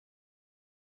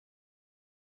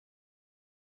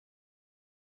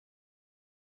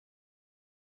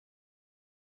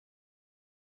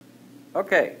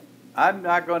Okay, I'm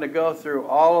not going to go through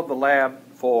all of the lab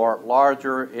for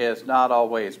larger is not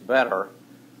always better.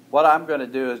 What I'm going to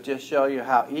do is just show you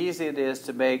how easy it is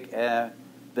to make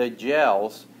the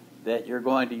gels that you're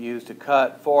going to use to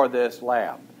cut for this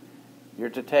lab. You're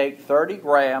to take 30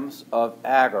 grams of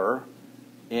agar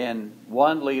in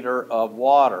 1 liter of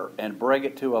water and bring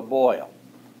it to a boil.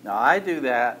 Now I do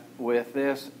that with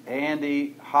this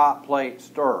handy hot plate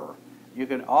stirrer. You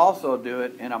can also do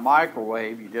it in a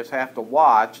microwave. You just have to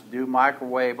watch. Do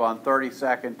microwave on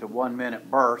 30-second to 1-minute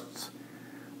bursts,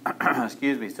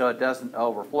 excuse me, so it doesn't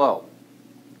overflow.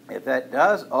 If that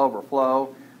does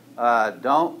overflow,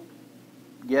 don't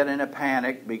get in a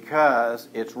panic because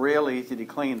it's real easy to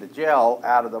clean the gel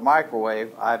out of the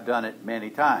microwave. I've done it many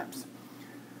times.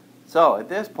 So at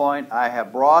this point, I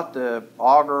have brought the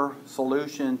agar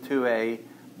solution to a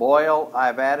boil.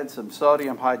 I've added some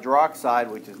sodium hydroxide,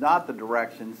 which is not the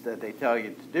directions that they tell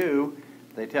you to do.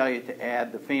 They tell you to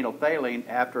add the phenolphthalein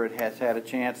after it has had a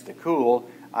chance to cool.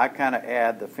 I kind of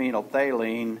add the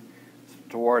phenolphthalein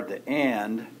toward the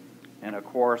end. And of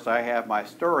course, I have my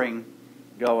stirring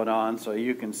going on so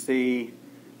you can see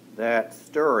that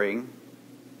stirring.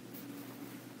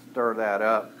 Stir that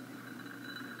up.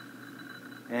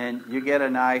 And you get a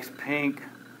nice pink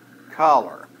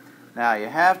color. Now you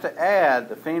have to add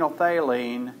the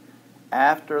phenolphthalein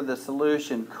after the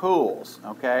solution cools,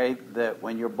 okay? That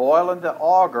when you're boiling the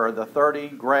agar, the 30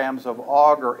 grams of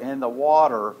agar in the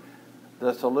water,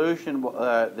 the solution,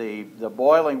 the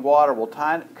boiling water will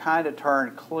kind of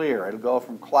turn clear. It'll go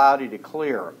from cloudy to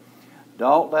clear.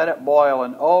 Don't let it boil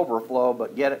and overflow,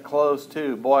 but get it close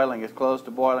to boiling, as close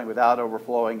to boiling without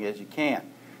overflowing as you can.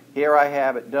 Here I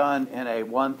have it done in a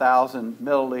 1,000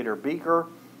 milliliter beaker.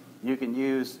 You can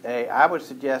use I would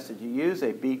suggest that you use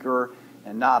a beaker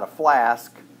and not a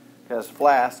flask, because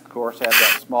flasks, of course, have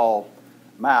that small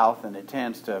mouth and it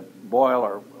tends to boil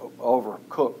or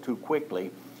overcook too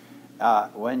quickly.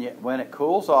 When it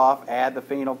cools off, add the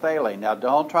phenolphthalein. Now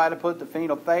don't try to put the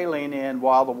phenolphthalein in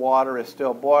while the water is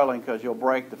still boiling, because you'll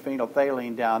break the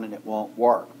phenolphthalein down and it won't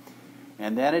work.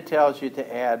 And then it tells you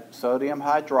to add sodium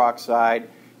hydroxide,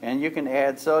 and you can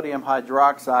add sodium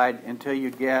hydroxide until you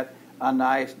get a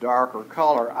nice darker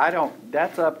color.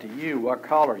 That's up to you what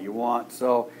color you want,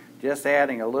 so just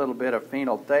adding a little bit of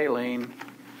phenolphthalein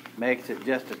makes it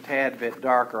just a tad bit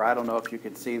darker. I don't know if you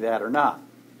can see that or not.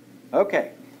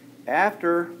 Okay,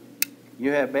 after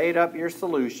you have made up your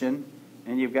solution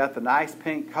and you've got the nice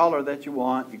pink color that you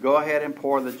want, you go ahead and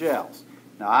pour the gels.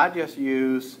 Now I just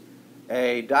use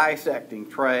a dissecting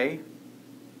tray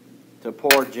to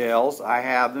pour gels. I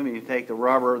have them. You take the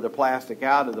rubber, the plastic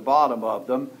out of the bottom of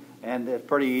them, and it's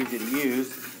pretty easy to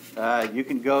use. You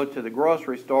can go to the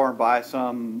grocery store and buy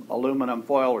some aluminum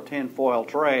foil or tin foil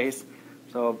trays.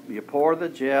 So you pour the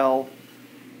gel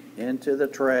into the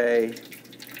tray.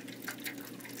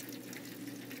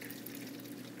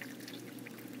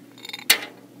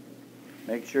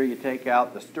 Make sure you take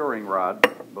out the stirring rod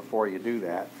before you do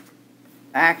that.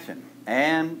 Action.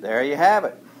 And there you have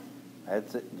it.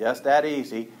 It's just that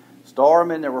easy. Store them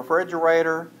in the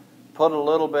refrigerator. Put a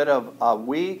little bit of a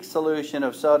weak solution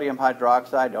of sodium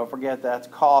hydroxide. Don't forget that's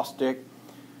caustic.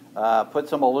 Put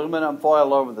some aluminum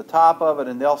foil over the top of it,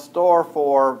 and they'll store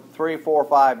for 3, 4,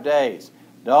 5 days.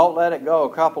 Don't let it go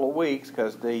a couple of weeks,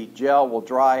 because the gel will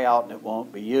dry out and it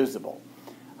won't be usable.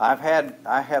 I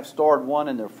have stored one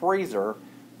in the freezer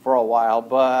for a while,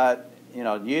 but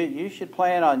you should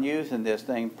plan on using this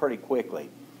thing pretty quickly.